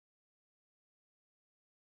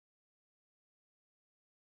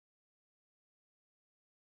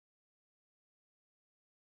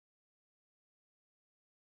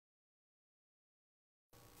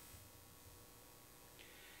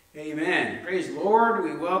Amen. Praise the Lord.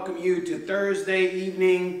 We welcome you to Thursday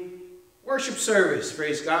evening worship service.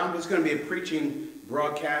 Praise God. It's going to be a preaching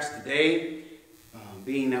broadcast today,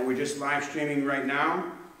 being that we're just live streaming right now.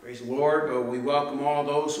 Praise the Lord. But we welcome all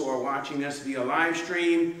those who are watching us via live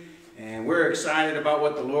stream. And we're excited about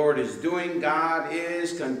what the Lord is doing. God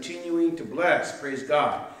is continuing to bless. Praise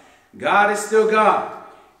God. God is still God.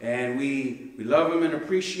 And we love Him and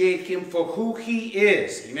appreciate Him for who He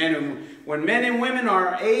is. Amen. And when men and women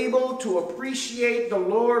are able to appreciate the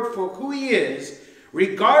Lord for who He is,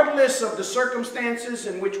 regardless of the circumstances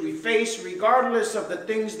in which we face, regardless of the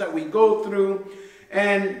things that we go through,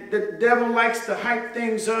 and the devil likes to hype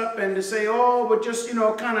things up and to say, oh, but just,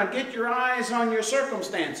 kind of get your eyes on your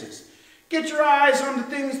circumstances. Get your eyes on the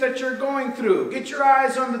things that you're going through. Get your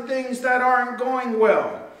eyes on the things that aren't going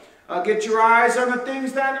well. Get your eyes on the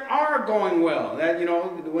things that are going well. That,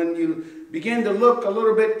 when you begin to look a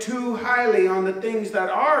little bit too highly on the things that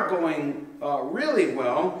are going really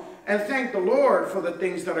well, and thank the Lord for the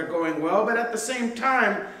things that are going well, but at the same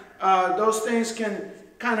time, those things can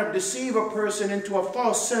kind of deceive a person into a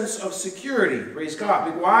false sense of security. Praise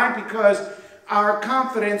God. Why? Because our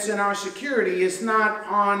confidence and our security is not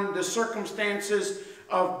on the circumstances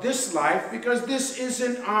of this life, because this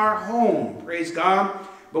isn't our home. Praise God.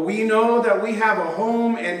 But we know that we have a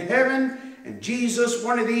home in heaven, and Jesus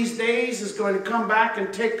one of these days is going to come back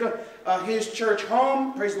and take His church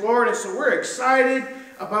home. Praise the Lord. And so we're excited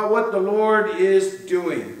about what the Lord is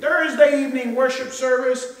doing. Thursday evening worship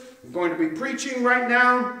service. We're going to be preaching right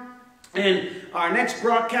now. And our next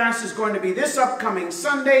broadcast is going to be this upcoming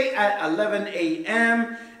Sunday at 11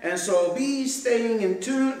 a.m. And so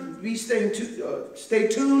stay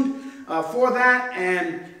tuned for that,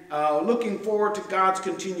 and looking forward to God's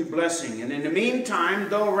continued blessing. And in the meantime,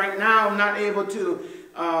 though right now I'm not able to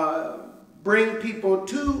bring people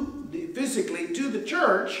physically to the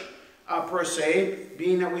church per se,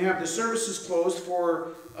 being that we have the services closed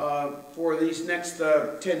for these next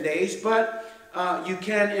 10 days, but you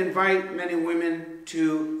can invite men and women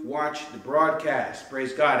to watch the broadcast.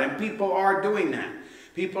 Praise God. And people are doing that.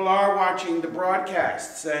 People are watching the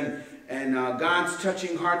broadcasts, and God's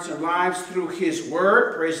touching hearts and lives through His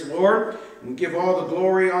Word. Praise the Lord. And give all the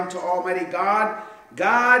glory unto Almighty God.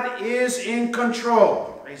 God is in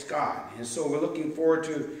control. Praise God. And so we're looking forward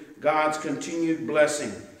to God's continued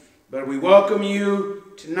blessing. But we welcome you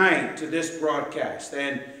tonight to this broadcast.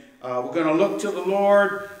 And we're going to look to the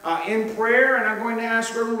Lord in prayer. And I'm going to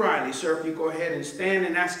ask Reverend Riley, sir, if you go ahead and stand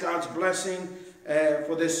and ask God's blessing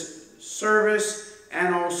for this service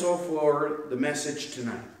and also for the message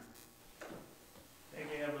tonight. Thank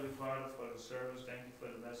you, Heavenly Father, for the service. Thank you for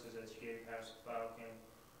the message that you gave Pastor Falcon.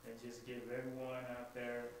 And just give everyone out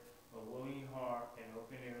there a willing heart and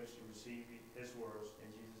open ears to receive His words. In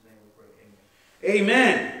Jesus' name we pray.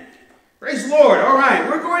 Amen. Amen. Praise the Lord. All right,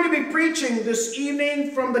 we're going to be preaching this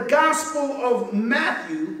evening from the Gospel of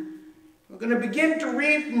Matthew. We're going to begin to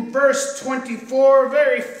read from verse 24, a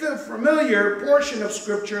very familiar portion of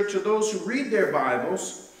Scripture to those who read their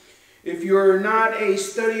Bibles. If you're not a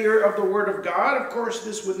studier of the Word of God, of course,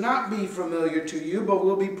 this would not be familiar to you, but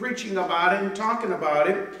we'll be preaching about it and talking about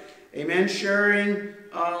it. Amen. Sharing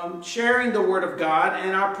the Word of God.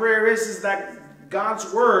 And our prayer is that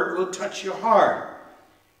God's Word will touch your heart.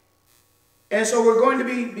 And so we're going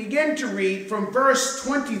to begin to read from verse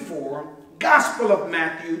 24, Gospel of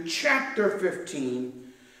Matthew, chapter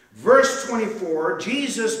 15, verse 24.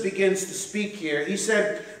 Jesus begins to speak here. He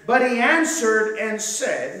said, "But He answered and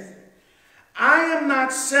said, I am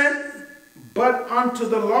not sent but unto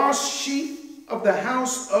the lost sheep of the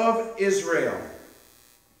house of Israel."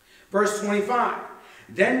 Verse 25.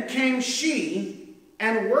 "Then came she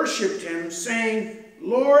and worshipped Him, saying,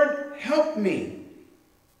 Lord, help me.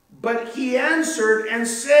 But He answered and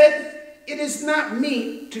said, It is not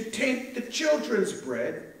meet to take the children's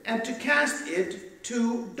bread and to cast it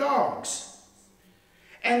to dogs.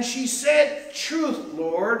 And she said, Truth,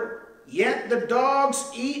 Lord, yet the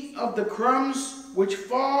dogs eat of the crumbs which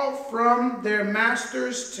fall from their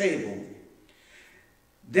master's table.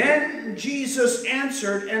 Then Jesus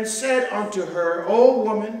answered and said unto her, O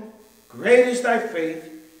woman, great is thy faith.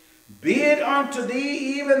 Be it unto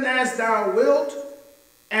thee even as thou wilt.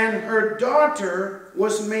 And her daughter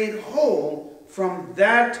was made whole from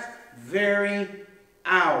that very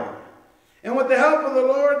hour." And with the help of the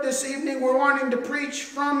Lord this evening, we're wanting to preach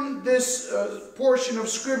from this portion of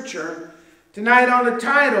Scripture tonight on the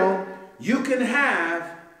title, You Can Have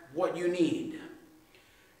What You Need.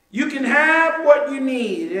 You can have what you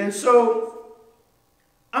need. And so,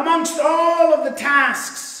 amongst all of the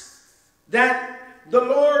tasks that the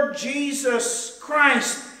Lord Jesus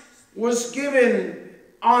Christ was given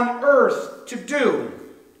on earth to do.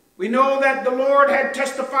 We know that the Lord had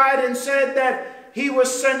testified and said that he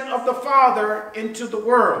was sent of the Father into the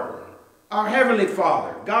world, our Heavenly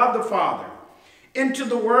Father, God the Father, into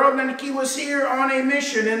the world, and he was here on a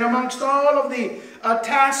mission. And amongst all of the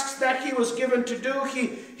tasks that he was given to do,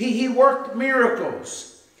 he worked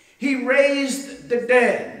miracles. He raised the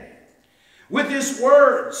dead. With his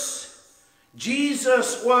words,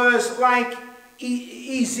 Jesus was like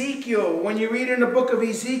Ezekiel. When you read in the book of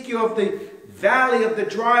Ezekiel of the valley of the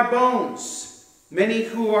dry bones, many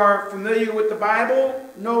who are familiar with the Bible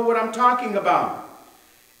know what I'm talking about.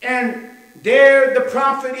 And there the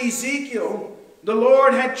prophet Ezekiel, the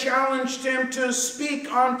Lord had challenged him to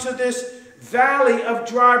speak onto this valley of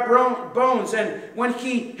dry bones. And when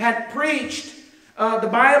he had preached, the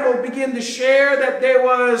Bible began to share that there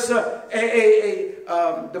was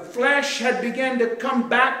the flesh had begun to come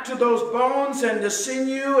back to those bones and the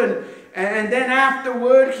sinew, and then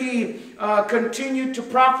afterward he continued to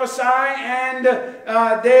prophesy, and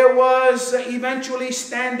there was eventually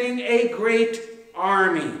standing a great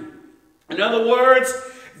army. In other words,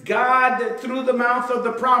 God, through the mouth of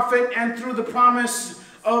the prophet and through the promise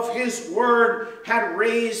of his word, had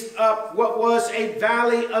raised up what was a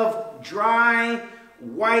valley of dry,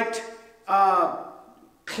 white,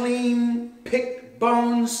 clean, picked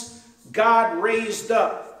bones. God raised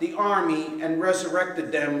up the army and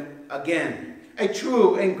resurrected them again. A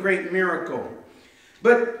true and great miracle.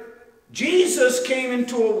 But Jesus came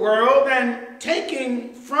into a world, and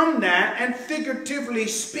taking from that and figuratively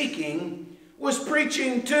speaking, was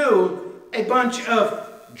preaching to a bunch of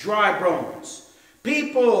dry bones.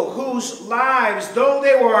 People whose lives, though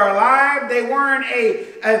they were alive, they weren't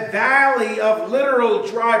a valley of literal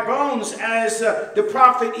dry bones as the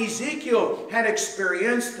prophet Ezekiel had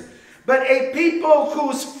experienced, but a people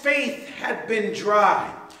whose faith had been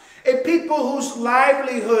dry. A people whose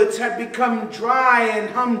livelihoods had become dry and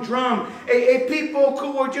humdrum. A people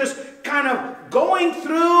who were just kind of going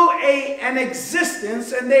through an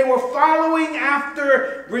existence, and they were following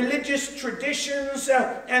after religious traditions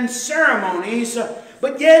and ceremonies,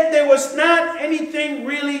 but yet there was not anything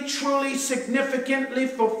really truly significantly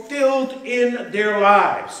fulfilled in their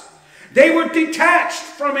lives. They were detached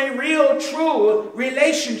from a real, true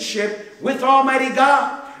relationship with Almighty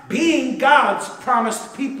God, being God's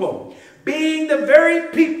promised people, being the very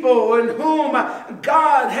people in whom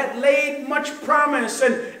God had laid much promise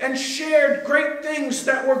and shared great things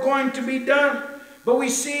that were going to be done. But we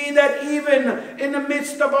see that even in the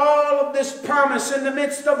midst of all of this promise, in the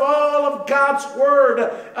midst of all of God's word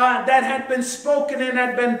that had been spoken and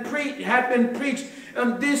had been preached,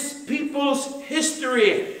 this people's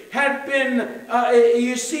history had been,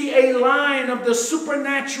 you see, a line of the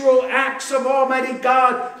supernatural acts of Almighty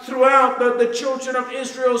God throughout the children of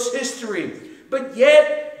Israel's history. But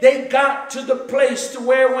yet they got to the place to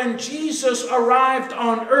where when Jesus arrived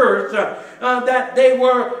on earth, that they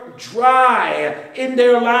were dry in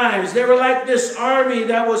their lives. They were like this army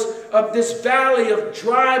that was of this valley of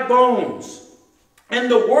dry bones.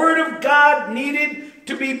 And the word of God needed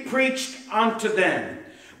to be preached unto them.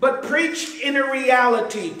 But preached in a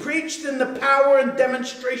reality, preached in the power and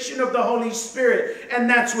demonstration of the Holy Spirit. And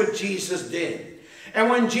that's what Jesus did. And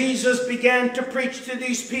when Jesus began to preach to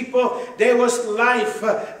these people, there was life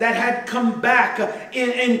that had come back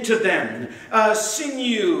into them.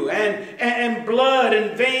 Sinew and blood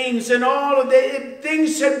and veins and all of the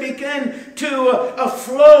things had begun to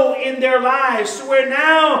flow in their lives. So where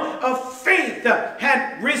now faith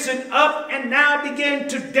had risen up and now began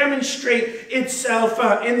to demonstrate itself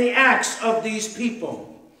in the acts of these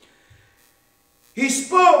people. He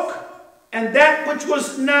spoke, and that which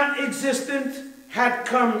was not existent had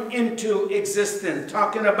come into existence.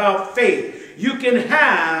 Talking about faith. You can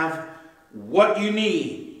have what you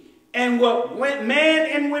need. And what men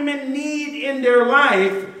and women need in their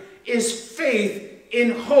life is faith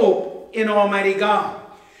in hope in Almighty God.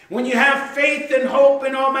 When you have faith and hope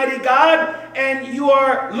in Almighty God, and you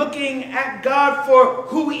are looking at God for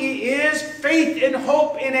who He is, faith and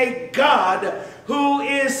hope in a God who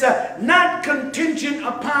is not contingent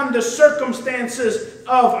upon the circumstances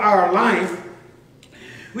of our life.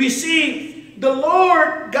 We see the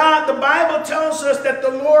Lord God, the Bible tells us that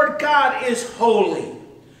the Lord God is holy.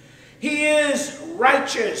 He is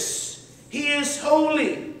righteous. He is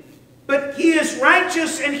holy. But He is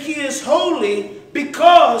righteous and He is holy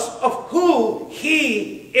because of who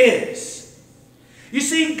He is. You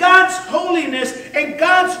see, God's holiness and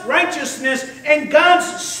God's righteousness and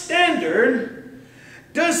God's standard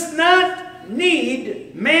does not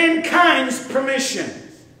need mankind's permission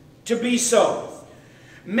to be so.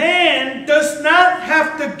 Man does not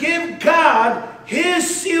have to give God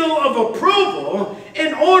his seal of approval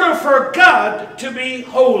in order for God to be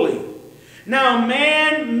holy. Now,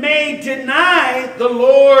 man may deny the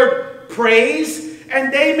Lord praise,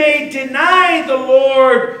 and they may deny the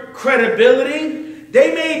Lord credibility.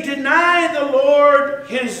 They may deny the Lord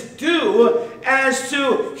his due as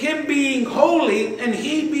to him being holy and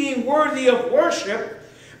he being worthy of worship.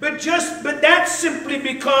 But that's simply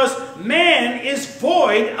because man is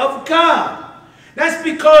void of God. That's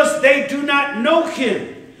because they do not know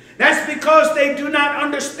him. That's because they do not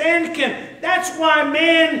understand him. That's why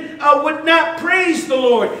man would not praise the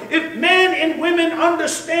Lord. If men and women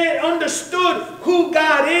understood who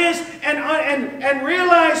God is and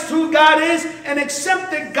realized who God is and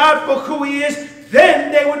accepted God for who he is,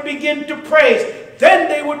 then they would begin to praise. Then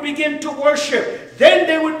they would begin to worship. Then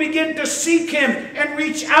they would begin to seek him and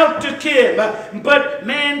reach out to him. But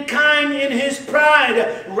mankind in his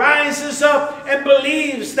pride rises up and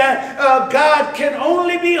believes that God can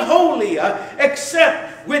only be holy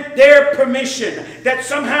except with their permission. That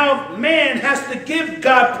somehow man has to give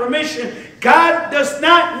God permission. God does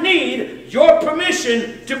not need your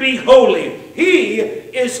permission to be holy. He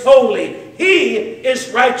is holy. He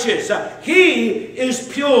is righteous. He is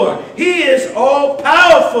pure. He is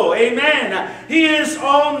all-powerful. Amen. He is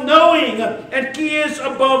all-knowing, and he is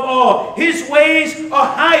above all. His ways are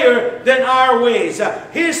higher than our ways.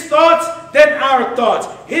 His thoughts than our thoughts.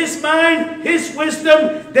 His mind, his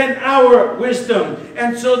wisdom than our wisdom.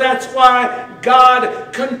 And so that's why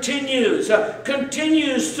God continues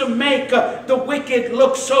to make the wicked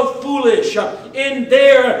look so foolish in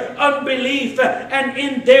their unbelief and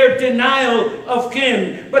in their denial of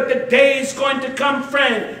him. But the day is going to come,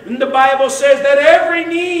 friend, and the Bible says that every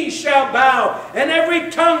knee shall bow and every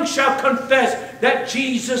tongue shall confess that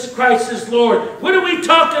Jesus Christ is Lord. What are we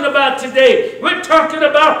talking about today? We're talking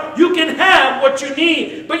about you can have what you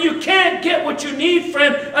need, but you can't get what you need,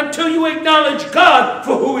 friend, until you acknowledge God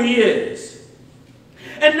for who he is.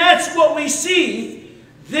 And that's what we see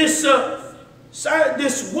this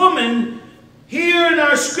woman here in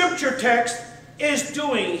our scripture text is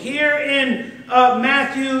doing here in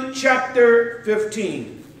Matthew chapter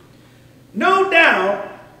 15. No doubt,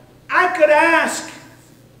 I could ask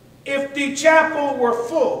if the chapel were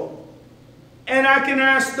full, and I can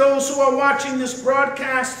ask those who are watching this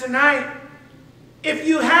broadcast tonight, if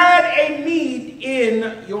you had a need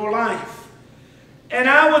in your life. And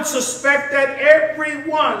I would suspect that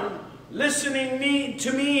everyone listening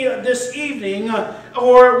to me this evening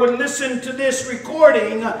or would listen to this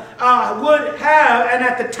recording would have, and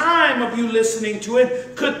at the time of you listening to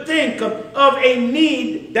it, could think of a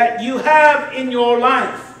need that you have in your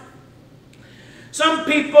life. Some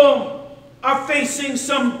people are facing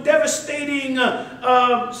some devastating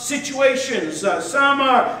situations. Some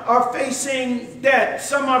are facing death.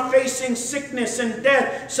 Some are facing sickness and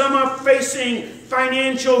death. Some are facing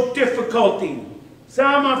financial difficulty.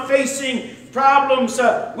 Some are facing problems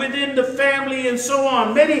within the family and so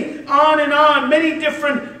on. Many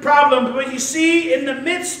different problems. But you see, in the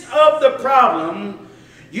midst of the problem,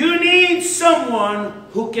 you need someone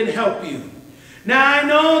who can help you. Now, I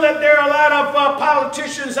know that there are a lot of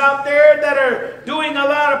politicians out there that are doing a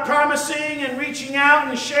lot of promising and reaching out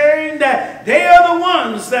and sharing that they are the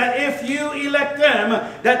ones that if you elect them,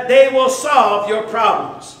 that they will solve your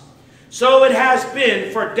problems. So it has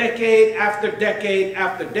been for decade after decade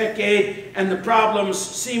after decade, and the problems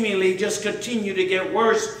seemingly just continue to get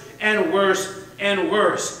worse and worse and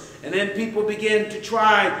worse. And then people begin to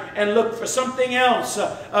try and look for something else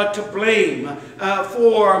to blame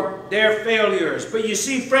for their failures. But you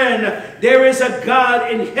see, friend, there is a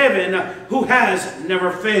God in heaven who has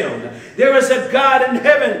never failed. There is a God in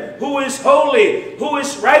heaven who is holy, who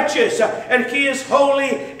is righteous. And he is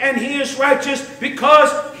holy and he is righteous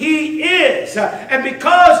because he is. And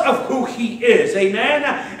because of who he is. Amen.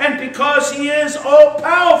 And because he is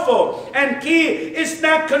all-powerful. And he is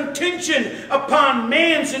not contingent upon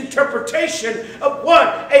man's interpretation of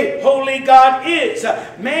what a holy God is.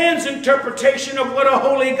 Man's interpretation of what a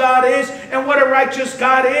holy God is and what a righteous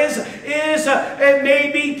God is it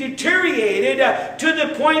may be deteriorated to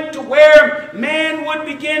the point to where man would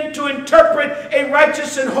begin to interpret a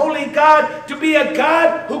righteous and holy God to be a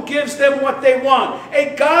God who gives them what they want,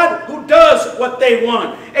 a God who does what they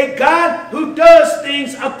want, a God who does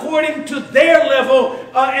things according to their level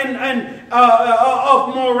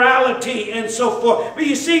of morality and so forth. But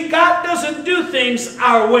you see, God doesn't do things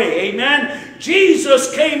our way. Amen.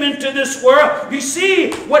 Jesus came into this world. You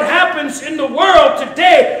see what happens in the world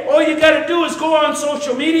today. All you got to do is go on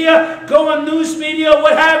social media, go on news media,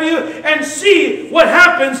 what have you, and see what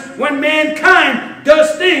happens when mankind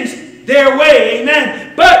does things their way. Amen.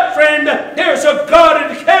 But, friend, there's a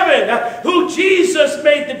God in heaven who Jesus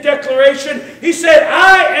made the declaration. He said,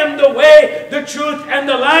 I am the way, the truth, and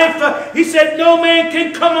the life. He said, no man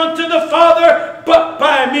can come unto the Father but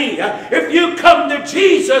by me. If you come to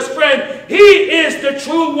Jesus, friend, He is the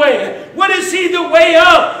true way. What is He the way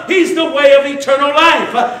of? He's the way of eternal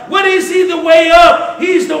life. What is He the way of?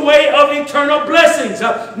 He's the way of eternal blessings.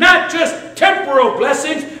 Not just temporal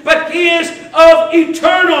blessings, but He is of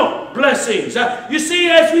eternal blessings. You see,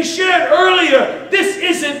 as we shared earlier, this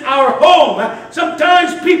isn't our home.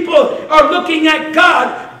 Sometimes people are looking at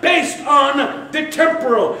God based on the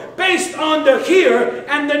temporal, based on the here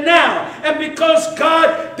and the now. And because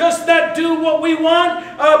God does not do what we want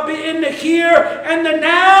in the here and the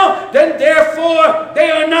now, then therefore they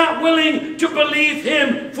are not willing to believe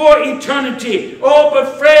Him for eternity. Oh,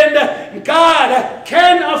 but friend, God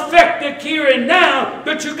can affect the here and now,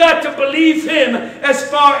 but you got to believe Him as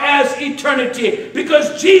far as eternity.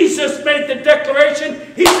 Because Jesus made the declaration.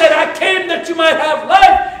 He said, I came that you might have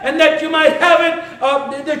life and that you might have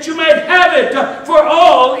it, for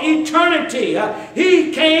all eternity.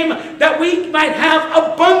 He came that we might have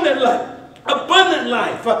abundant life. Abundant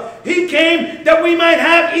life. He came that we might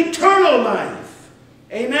have eternal life.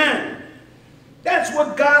 Amen. That's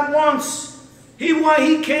what God wants.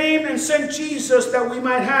 He came and sent Jesus that we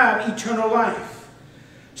might have eternal life.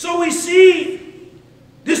 So we see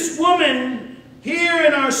this woman here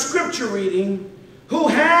in our scripture reading who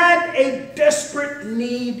had a desperate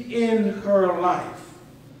need in her life.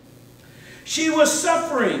 She was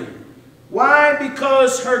suffering. Why?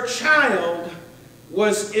 Because her child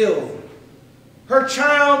was ill. Her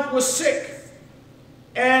child was sick.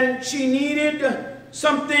 And she needed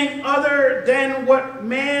something other than what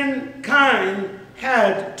mankind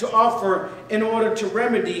had to offer in order to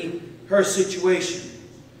remedy her situation.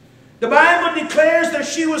 The Bible declares that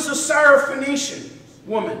she was a Syrophoenician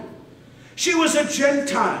woman. She was a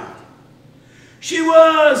Gentile. She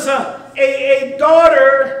was a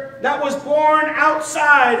daughter that was born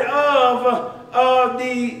outside of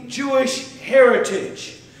the Jewish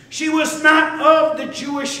heritage. She was not of the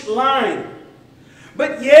Jewish line.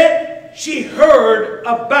 But yet she heard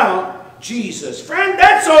about Jesus. Friend,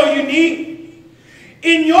 that's all you need.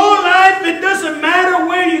 In your life, it doesn't matter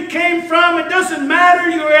where you came from. It doesn't matter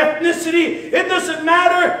your ethnicity. It doesn't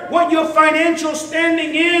matter what your financial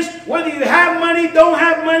standing is. Whether you have money, don't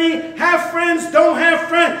have money, have friends, don't have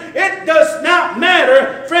friends. It does not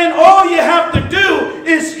matter. Friend, all you have to do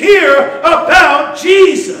is hear about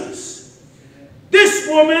Jesus. This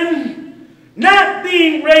woman, not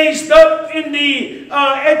being raised up in the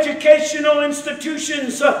educational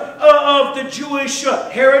institutions of the Jewish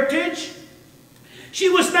heritage. She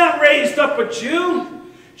was not raised up a Jew.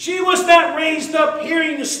 She was not raised up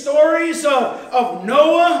hearing the stories of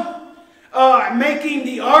Noah making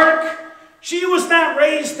the ark. She was not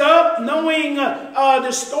raised up knowing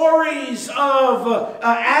the stories of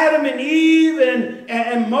Adam and Eve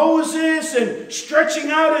and Moses and stretching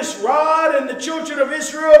out his rod and the children of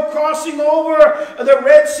Israel crossing over the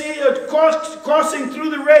Red Sea, crossing through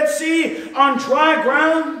the Red Sea on dry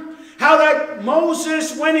ground. How that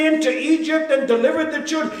Moses went into Egypt and delivered the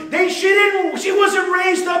children. She wasn't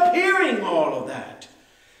raised up hearing all of that.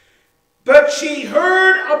 But she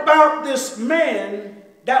heard about this man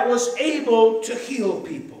that was able to heal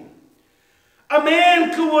people. A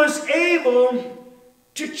man who was able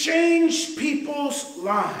to change people's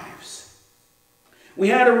lives. We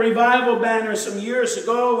had a revival banner some years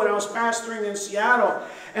ago when I was pastoring in Seattle.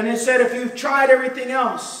 And it said, if you've tried everything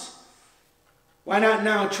else, why not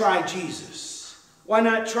now try Jesus? Why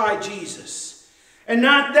not try Jesus? And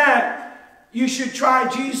not that you should try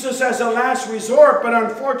Jesus as a last resort, but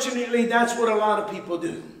unfortunately that's what a lot of people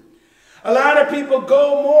do. A lot of people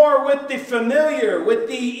go more with the familiar, with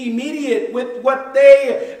the immediate, with what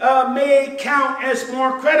they may count as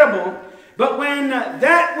more credible. But when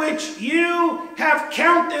that which you have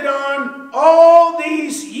counted on all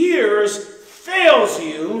these years fails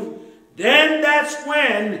you, then that's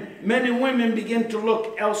when men and women begin to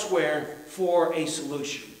look elsewhere for a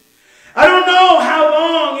solution. I don't know how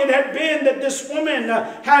long it had been that this woman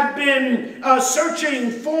had been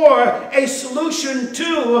searching for a solution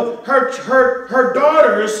to her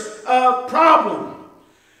daughter's problem.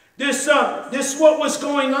 This what was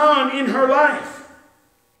going on in her life.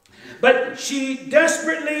 But she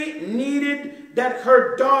desperately needed that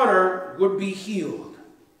her daughter would be healed.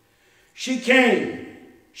 She came.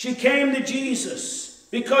 She came to Jesus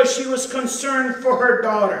because she was concerned for her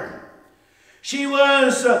daughter. She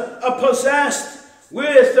was possessed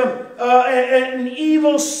with an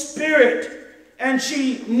evil spirit, and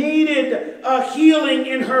she needed a healing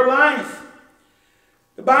in her life.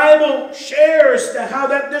 The Bible shares how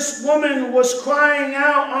that this woman was crying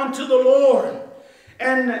out unto the Lord.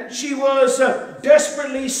 And she was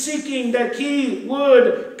desperately seeking that he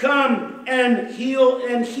would come and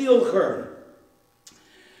heal her.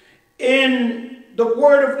 In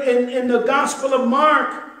the Gospel of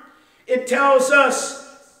Mark, it tells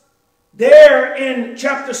us there in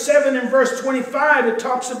chapter 7 and verse 25, it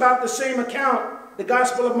talks about the same account. The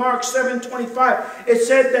Gospel of Mark 7:25. It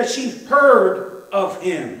said that she heard of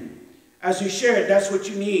him. As we shared, that's what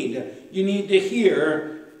you need. You need to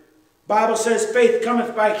hear. Bible says faith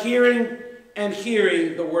cometh by hearing, and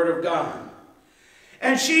hearing the word of God.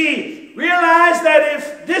 And she realized that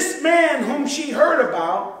if this man whom she heard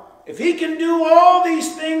about, if he can do all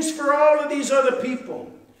these things for all of these other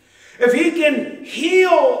people, if he can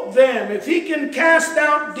heal them, if he can cast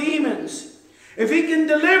out demons, if he can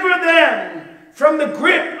deliver them from the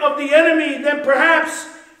grip of the enemy, then perhaps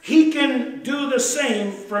he can do the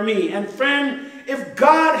same for me. And friend, if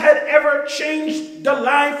God had ever changed the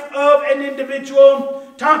life of an individual,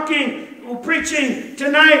 preaching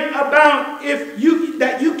tonight about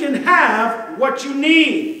that you can have what you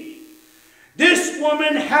need. This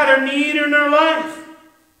woman had a need in her life.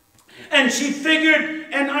 And she figured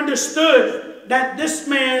and understood that this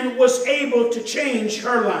man was able to change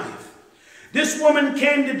her life. This woman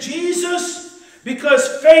came to Jesus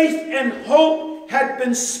because faith and hope had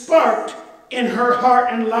been sparked in her heart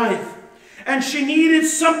and life. And she needed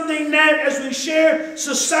something that, as we share,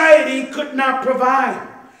 society could not provide.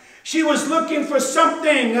 She was looking for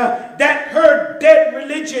something that her dead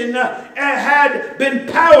religion had been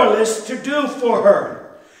powerless to do for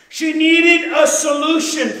her. She needed a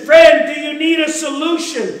solution. Friend, do you need a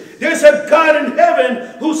solution? There's a God in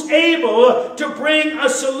heaven who's able to bring a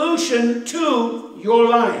solution to your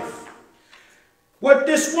life. What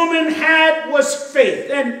this woman had was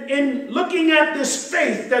faith. And in looking at this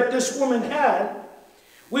faith that this woman had,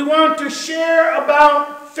 we want to share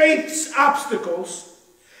about faith's obstacles,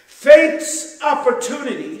 faith's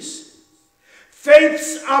opportunities,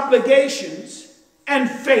 faith's obligations, and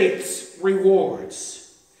faith's rewards.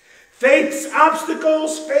 Faith's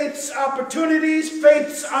obstacles, faith's opportunities,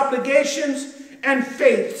 faith's obligations, and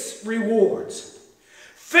faith's rewards.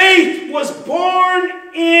 Faith was born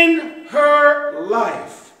in her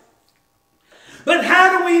life. But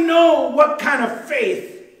how do we know what kind of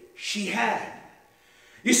faith she had?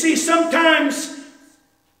 You see, sometimes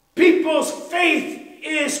people's faith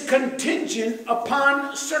is contingent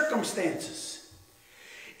upon circumstances.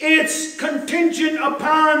 It's contingent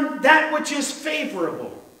upon that which is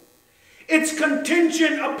favorable. It's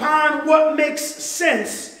contingent upon what makes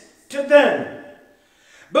sense to them.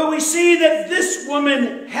 But we see that this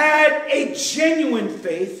woman had a genuine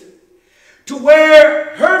faith, to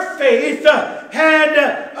where her faith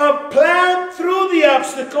had plowed through the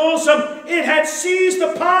obstacles. It had seized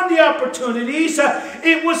upon the opportunities.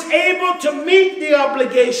 It was able to meet the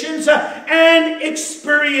obligations and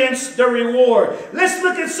experience the reward. Let's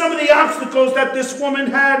look at some of the obstacles that this woman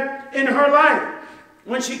had in her life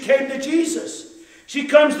when she came to Jesus. She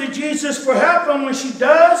comes to Jesus for help, and when she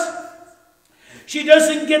does, she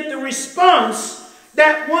doesn't get the response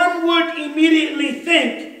that one would immediately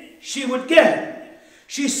think she would get.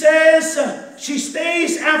 She says she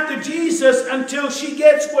stays after Jesus until she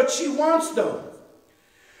gets what she wants, though.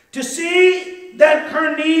 To see that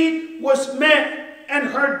her need was met and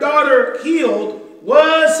her daughter healed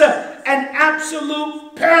was an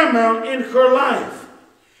absolute paramount in her life.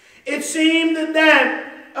 It seemed that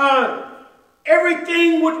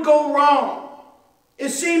everything would go wrong. It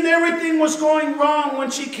seemed everything was going wrong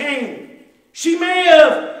when she came. She may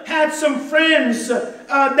have had some friends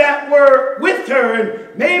that were with her,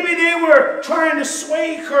 and maybe they were trying to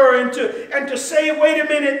sway her and to say, wait a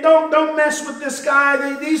minute, don't mess with this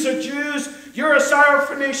guy. These are Jews. You're a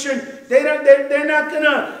Syrophoenician. They're not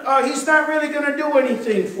gonna. He's not really gonna do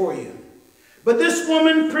anything for you. But this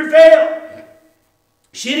woman prevailed.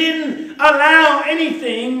 She didn't allow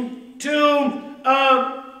anything to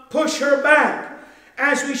push her back.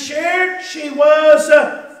 As we shared, she was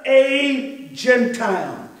a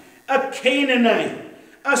Gentile, a Canaanite,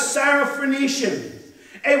 a Syrophoenician,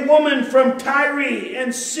 a woman from Tyre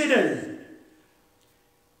and Sidon.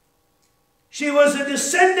 She was a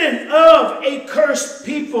descendant of a cursed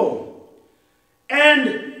people.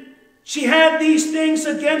 And she had these things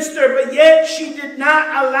against her, but yet she did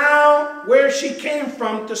not allow where she came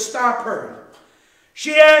from to stop her.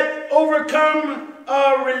 She had overcome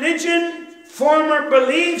religion, former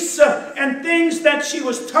beliefs, and things that she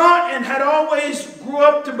was taught and had always grew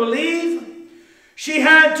up to believe. She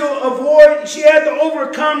had to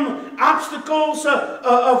overcome obstacles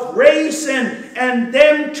of race and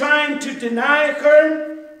them trying to deny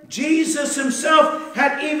her. Jesus himself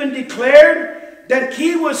had even declared that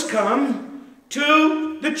he was come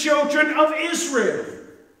to the children of Israel,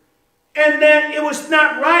 and that it was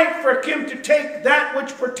not right for him to take that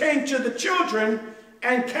which pertained to the children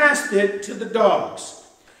and cast it to the dogs.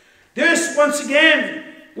 This, once again,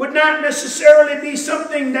 would not necessarily be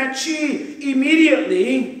something that she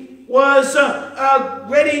immediately was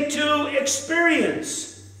ready to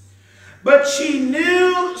experience. But she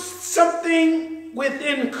knew something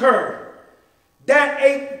within her, that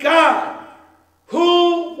a God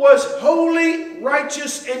who was holy,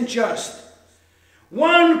 righteous, and just,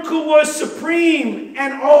 one who was supreme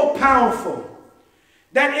and all-powerful,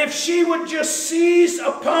 that if she would just seize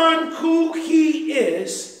upon who he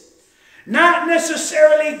is, not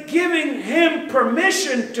necessarily giving him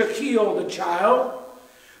permission to heal the child,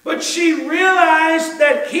 but she realized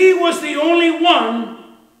that he was the only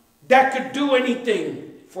one that could do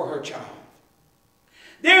anything for her child.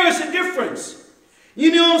 There is a difference.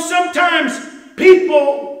 You know, sometimes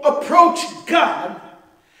people approach God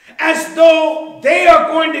as though they are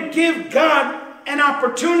going to give God an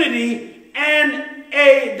opportunity and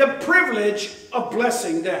the privilege of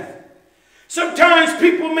blessing them. Sometimes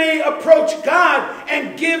people may approach God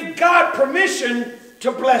and give God permission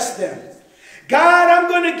to bless them. God, I'm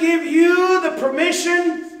going to give you the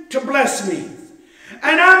permission to bless me.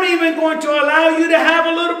 And I'm even going to allow you to have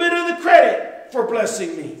a little bit of the credit for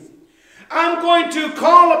blessing me. I'm going to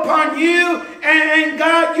call upon you, and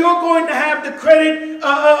God, you're going to have the credit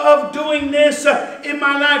of doing this in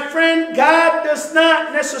my life. Friend, God does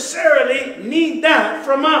not necessarily need that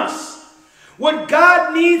from us. What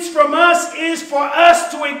God needs from us is for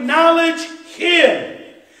us to acknowledge him.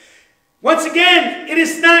 Once again, it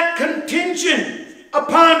is not contingent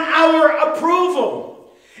upon our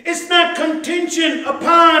approval. It's not contingent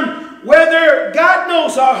upon whether God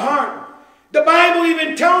knows our heart. The Bible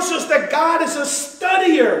even tells us that God is a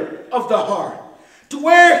studier of the heart, to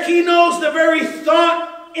where he knows the very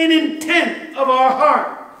thought and intent of our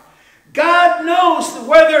heart. God knows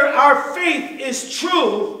whether our faith is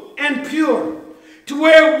true and pure, to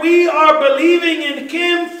where we are believing in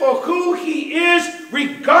him for who he is,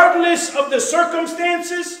 regardless of the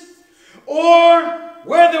circumstances, or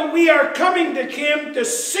whether we are coming to him to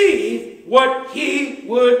see what he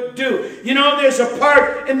would do. You know, there's a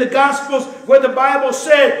part in the Gospels where the Bible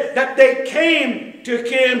said that they came to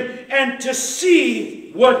him and to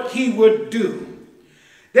see what he would do.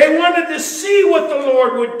 They wanted to see what the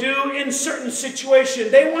Lord would do in certain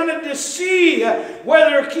situations. They wanted to see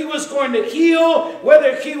whether he was going to heal,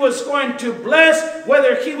 whether he was going to bless,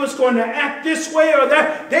 whether he was going to act this way or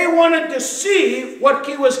that. They wanted to see what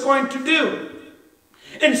he was going to do,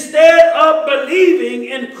 instead of believing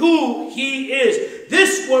in who he is.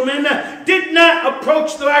 This woman did not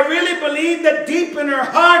approach, though I really believe that deep in her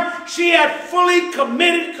heart, she had fully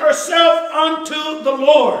committed herself unto the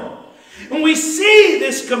Lord. And we see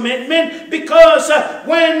this commitment because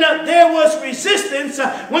when there was resistance,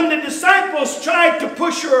 when the disciples tried to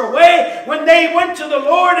push her away, when they went to the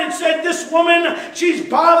Lord and said, this woman, she's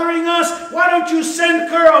bothering us, why don't you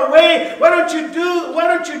send her away? Why don't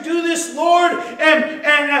you do this, Lord?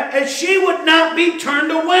 And she would not be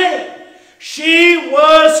turned away. She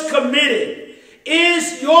was committed.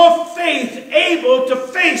 Is your faith able to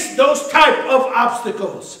face those type of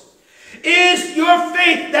obstacles? Is your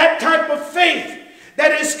faith that type of faith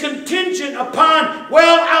that is contingent upon,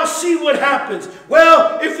 well, I'll see what happens.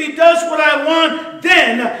 Well, if he does what I want,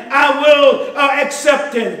 then I will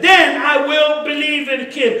accept him. Then I will believe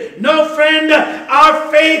in him. No, friend,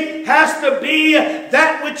 our faith has to be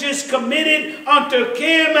that which is committed unto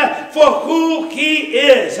him for who he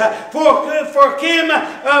is. For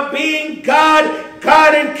him being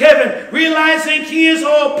God in heaven, realizing he is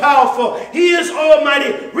all-powerful, he is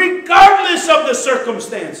almighty, regardless of the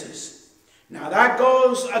circumstances. Now that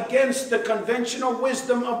goes against the conventional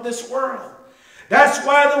wisdom of this world. That's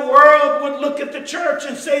why the world would look at the church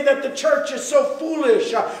and say that the church is so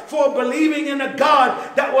foolish for believing in a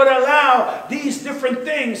God that would allow these different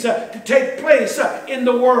things to take place in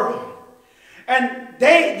the world. And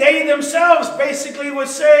they themselves basically would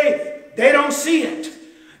say they don't see it.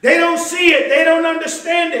 They don't see it. They don't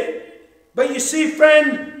understand it. But you see,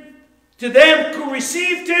 friend, to them who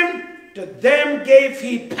received him, to them gave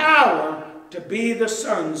he power to be the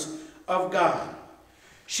sons of God.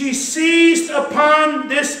 She seized upon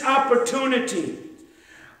this opportunity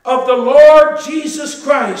of the Lord Jesus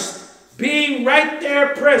Christ being right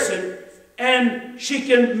there present, and she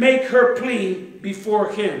can make her plea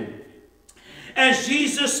before him. as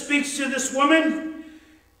Jesus speaks to this woman,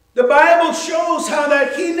 the Bible shows how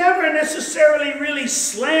that he never necessarily really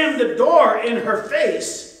slammed the door in her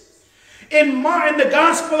face. In the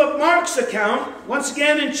Gospel of Mark's account, once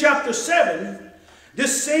again in chapter 7,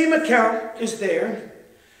 this same account is there.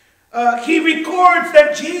 He records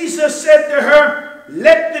that Jesus said to her,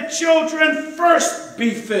 "Let the children first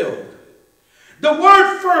be filled." The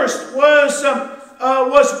word "first" was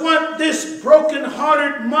what this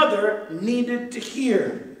broken-hearted mother needed to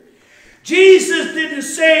hear. Jesus didn't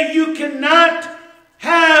say you cannot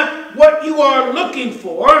have what you are looking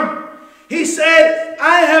for. He said,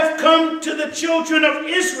 "I have come to the children of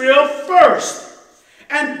Israel first,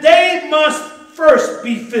 and they must first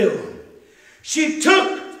be filled." She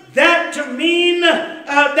took that to mean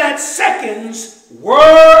that seconds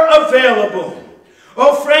were available.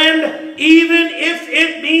 Oh friend, even if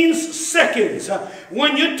it means seconds,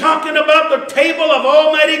 when you're talking about the table of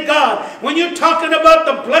Almighty God, when you're talking about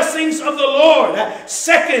the blessings of the Lord,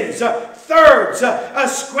 seconds, thirds,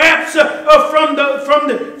 scraps from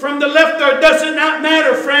the left, does it not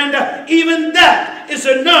matter, friend? Even that is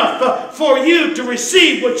enough for you to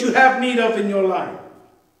receive what you have need of in your life.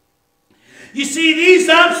 You see, these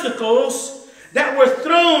obstacles that were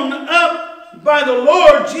thrown up by the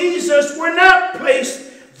Lord Jesus were not placed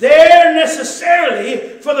there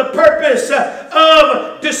necessarily for the purpose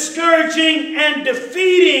of discouraging and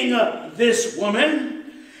defeating this woman.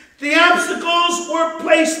 The obstacles were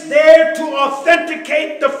placed there to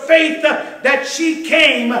authenticate the faith that she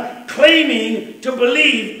came claiming to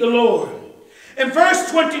believe the Lord. In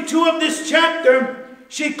verse 22 of this chapter,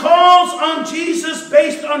 she calls on Jesus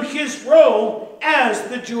based on his role as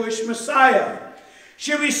the Jewish Messiah.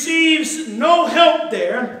 She receives no help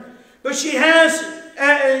there, but she has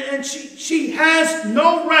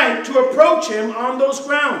no right to approach him on those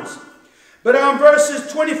grounds. But on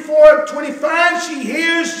verses 24 and 25, she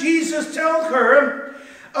hears Jesus tell her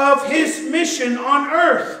of his mission on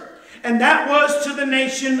earth, and that was to the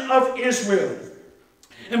nation of Israel.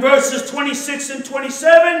 In verses 26 and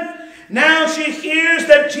 27, now she hears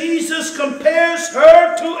that Jesus compares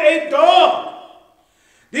her to a dog.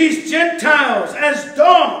 These Gentiles as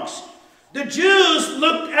dogs. The Jews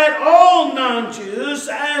looked at all non-Jews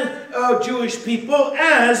and Jewish people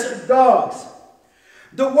as dogs.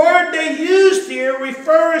 The word they used here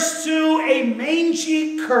refers to a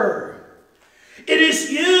mangy cur. It is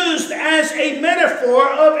used as a metaphor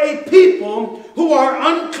of a people who are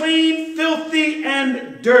unclean, filthy,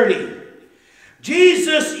 and dirty.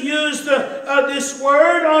 Jesus used this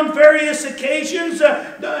word on various occasions.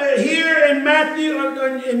 Here in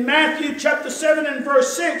Matthew chapter 7 and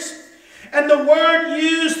verse 6. And the word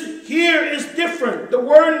used here is different. The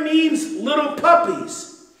word means little puppies.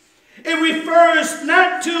 It refers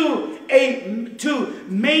not to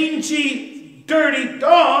mangy, dirty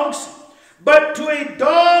dogs, but to a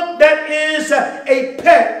dog that is a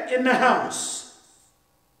pet in the house.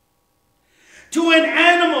 To an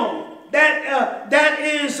animal that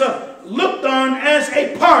is looked on as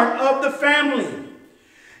a part of the family.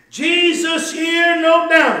 Jesus here, no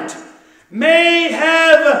doubt, may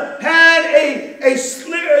have had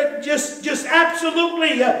just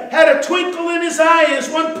absolutely had a twinkle in his eye, as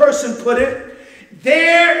one person put it,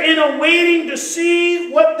 there in a waiting to see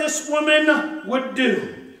what this woman would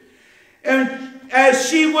do, and as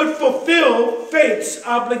she would fulfill faith's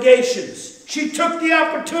obligations. She took the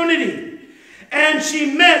opportunity. And she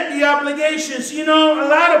met the obligations. You know, a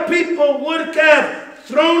lot of people would have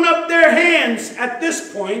thrown up their hands at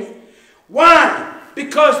this point. Why?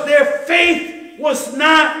 Because their faith was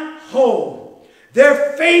not whole.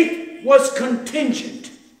 Their faith was contingent.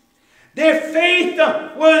 Their faith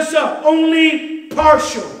was only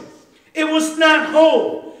partial. It was not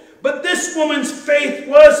whole. But this woman's faith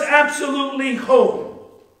was absolutely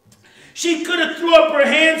whole. She could have threw up her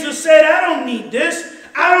hands and said, "I don't need this.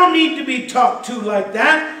 I don't need to be talked to like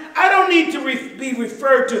that. I don't need to be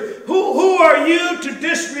referred to. Who are you to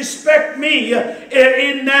disrespect me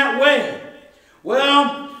in that way?"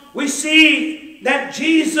 Well, we see that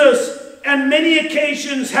Jesus on many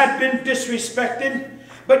occasions had been disrespected,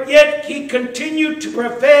 but yet he continued to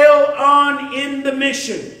prevail on in the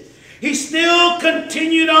mission. He still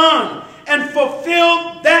continued on and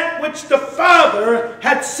fulfilled that which the Father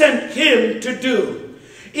had sent him to do.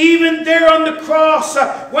 Even there on the cross,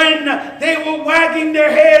 when they were wagging their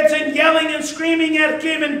heads and yelling and screaming at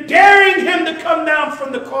him and daring him to come down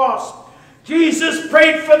from the cross, Jesus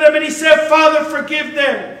prayed for them and he said, "Father, forgive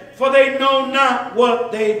them, for they know not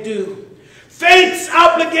what they do." Faith's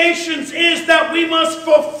obligations is that we must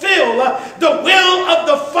fulfill the will of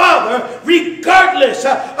the Father regardless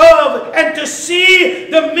of, and to see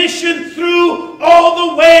the mission through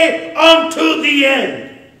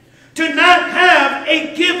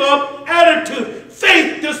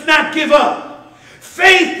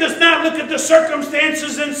not look at the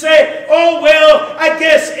circumstances and say, oh, well, I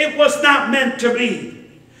guess it was not meant to be.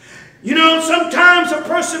 You know, sometimes a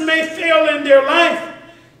person may fail in their life,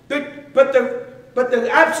 but the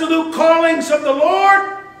absolute callings of the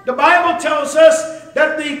Lord, the Bible tells us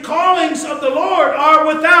that the callings of the Lord are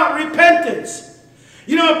without repentance.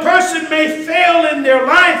 You know, a person may fail in their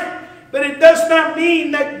life, but it does not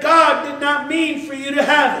mean that God did not mean for you to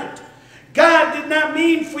have it. God did not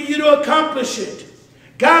mean for you to accomplish it.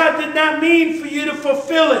 God did not mean for you to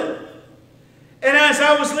fulfill it. And as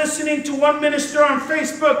I was listening to one minister on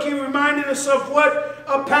Facebook, he reminded us of what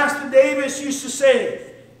Pastor Davis used to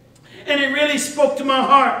say. And it really spoke to my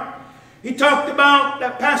heart. He talked about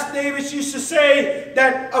that Pastor Davis used to say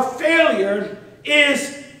that a failure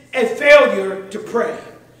is a failure to pray.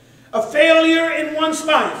 A failure in one's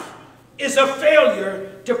life is a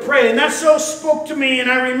failure to pray. And that so spoke to me.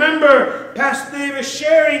 And I remember Pastor Davis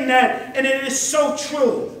sharing that. And it is so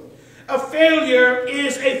true. A failure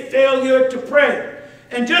is a failure to pray.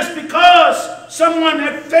 And just because someone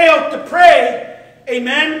had failed to pray,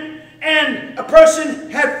 amen, and a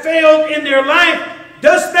person had failed in their life,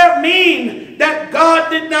 does that mean that God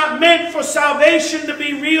did not mean for salvation to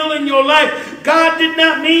be real in your life? God did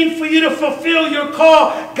not mean for you to fulfill your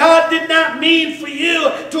call. God did not mean for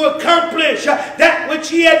you to accomplish that which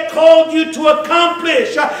He had called you to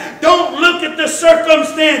accomplish. Don't look at the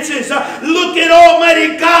circumstances. Look at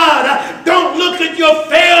Almighty God. Don't look at your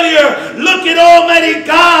failure. Look at Almighty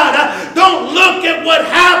God. Don't look at what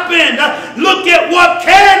happened. Look at what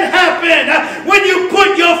can happen when you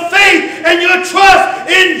put your faith and your trust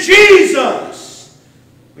in Jesus.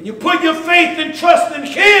 When you put your faith and trust in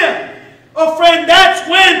Him, oh friend, that's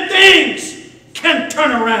when things can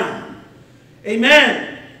turn around.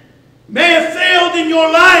 Amen. May have failed in your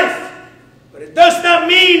life, but it does not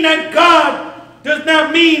mean that God does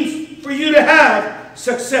not mean for you to have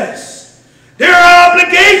success. There are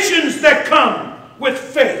obligations that come with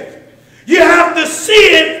faith. You have to see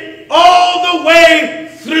it all the way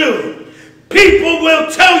through. People will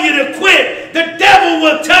tell you to quit. The devil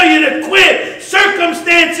will tell you to quit.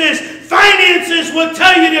 Circumstances, finances will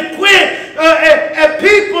tell you to quit.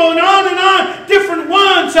 People and on, different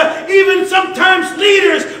ones. Even sometimes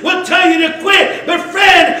leaders will tell you to quit. But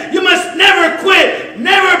friend, you must never quit.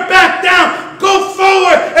 Never back down. Go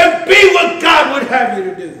forward and be what God would have you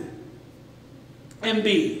to do. And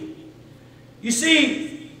be. You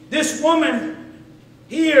see, this woman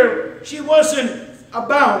here, she wasn't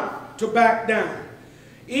about to back down.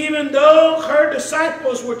 Even though her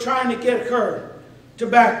disciples were trying to get her to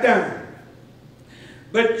back down.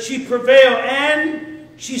 But she prevailed, and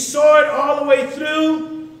she saw it all the way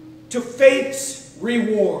through to faith's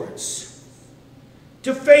rewards.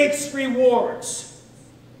 To faith's rewards.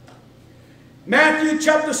 Matthew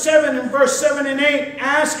chapter 7 and verse 7 and 8.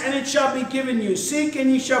 Ask and it shall be given you. Seek and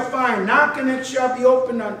ye shall find. Knock and it shall be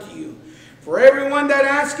opened unto you. For everyone that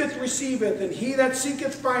asketh receiveth, and he that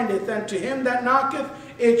seeketh findeth, and to him that knocketh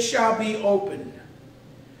it shall be opened.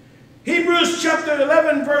 Hebrews chapter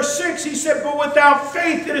 11 verse 6, he said, but without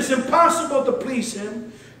faith it is impossible to please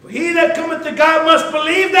Him. For he that cometh to God must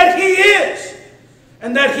believe that He is,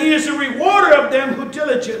 and that He is a rewarder of them who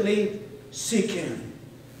diligently seek Him.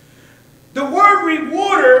 The word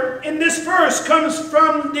rewarder in this verse comes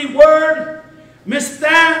from the word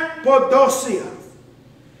mistapodosia.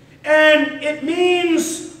 And it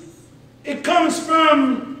means, it comes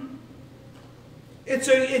from, it's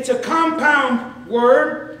a compound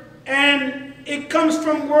word, and it comes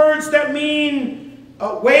from words that mean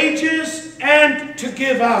wages and to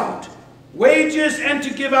give out. Wages and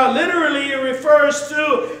to give out. Literally, it refers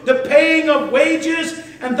to the paying of wages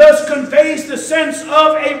and thus conveys the sense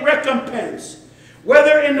of a recompense,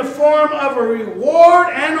 whether in the form of a reward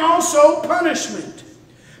and also punishment.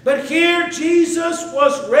 But here Jesus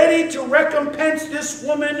was ready to recompense this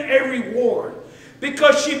woman a reward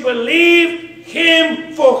because she believed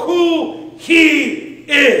Him for who He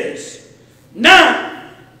is, not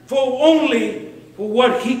for only for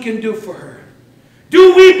what He can do for her.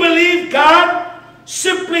 Do we believe God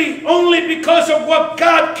simply only because of what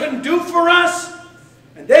God can do for us?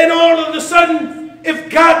 And then all of a sudden, if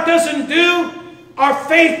God doesn't do, our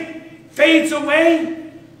faith fades away?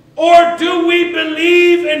 Or do we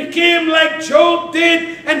believe in Him like Job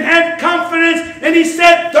did and had confidence, and he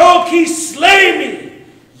said, though He slay me,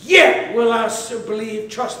 yet will I believe,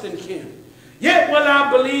 trust in Him. Yet will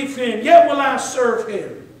I believe Him. Yet will I serve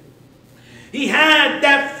Him. He had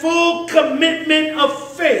that full commitment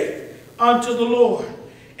of faith unto the Lord,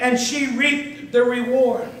 and she reaped the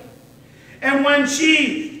reward. And when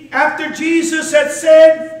after Jesus had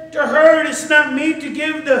said, said to her, it is not meet to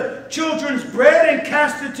give the children's bread and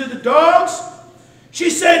cast it to the dogs. She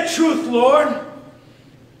said, truth, Lord.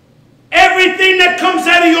 Everything that comes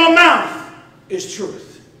out of your mouth is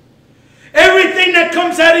truth. Everything that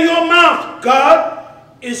comes out of your mouth, God,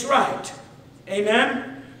 is right.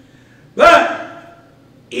 Amen. But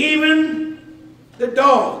even the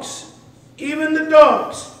dogs,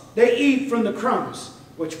 they eat from the crumbs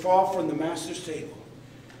which fall from the master's table.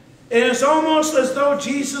 It is almost as though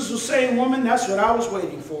Jesus was saying, woman, that's what I was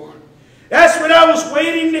waiting for. That's what I was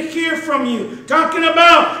waiting to hear from you. Talking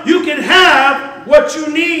about you can have what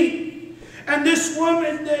you need. And this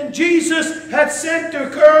woman, then Jesus had said to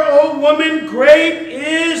her, O woman, great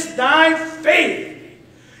is thy faith.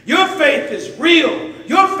 Your faith is real.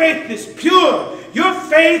 Your faith is pure. Your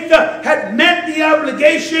faith had met the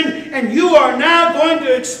obligation, and you are now going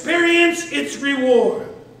to experience its reward.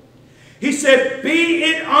 He said, be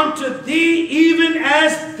it unto thee even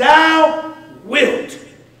as thou wilt.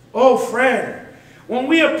 Oh, friend, when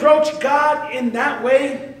we approach God in that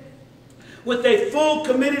way, with a full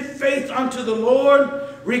committed faith unto the Lord,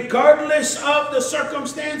 regardless of the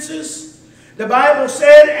circumstances, the Bible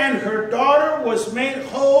said, and her daughter was made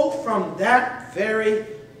whole from that very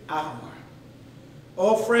hour.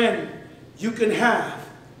 Oh, friend, you can have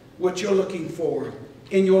what you're looking for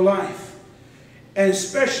in your life, and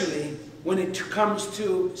especially when it comes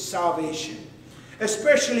to salvation,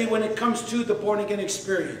 especially when it comes to the born-again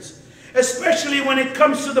experience, especially when it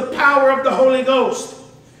comes to the power of the Holy Ghost,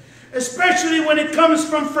 especially when it comes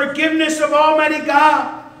from forgiveness of Almighty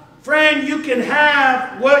God. Friend, you can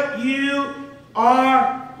have what you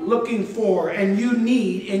are looking for and you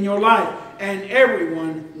need in your life, and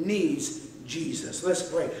everyone needs Jesus. Let's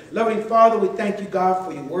pray. Loving Father, we thank you, God,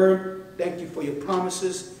 for your word. Thank you for your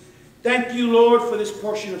promises. Thank you, Lord, for this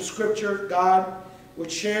portion of Scripture, God,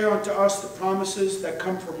 which share unto us the promises that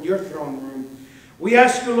come from your throne room. We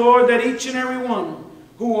ask you, Lord, that each and every one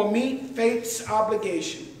who will meet faith's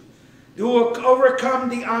obligation, who will overcome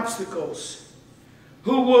the obstacles,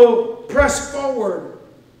 who will press forward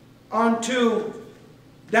unto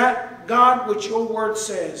that, God, which your word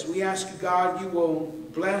says. We ask you, God, you will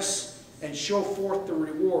bless and show forth the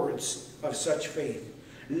rewards of such faith.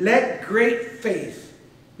 Let great faith,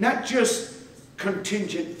 not just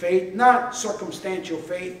contingent faith, not circumstantial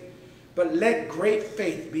faith, but let great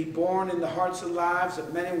faith be born in the hearts and lives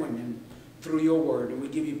of men and women through your word. And we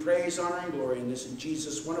give you praise, honor, and glory in this in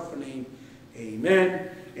Jesus' wonderful name. Amen.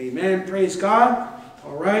 Amen. Praise God.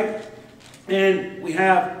 All right. And we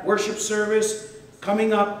have worship service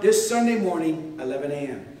coming up this Sunday morning, 11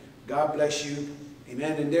 a.m. God bless you.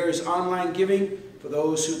 Amen. And there is online giving for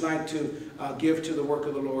those who'd like to give to the work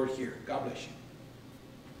of the Lord here. God bless you.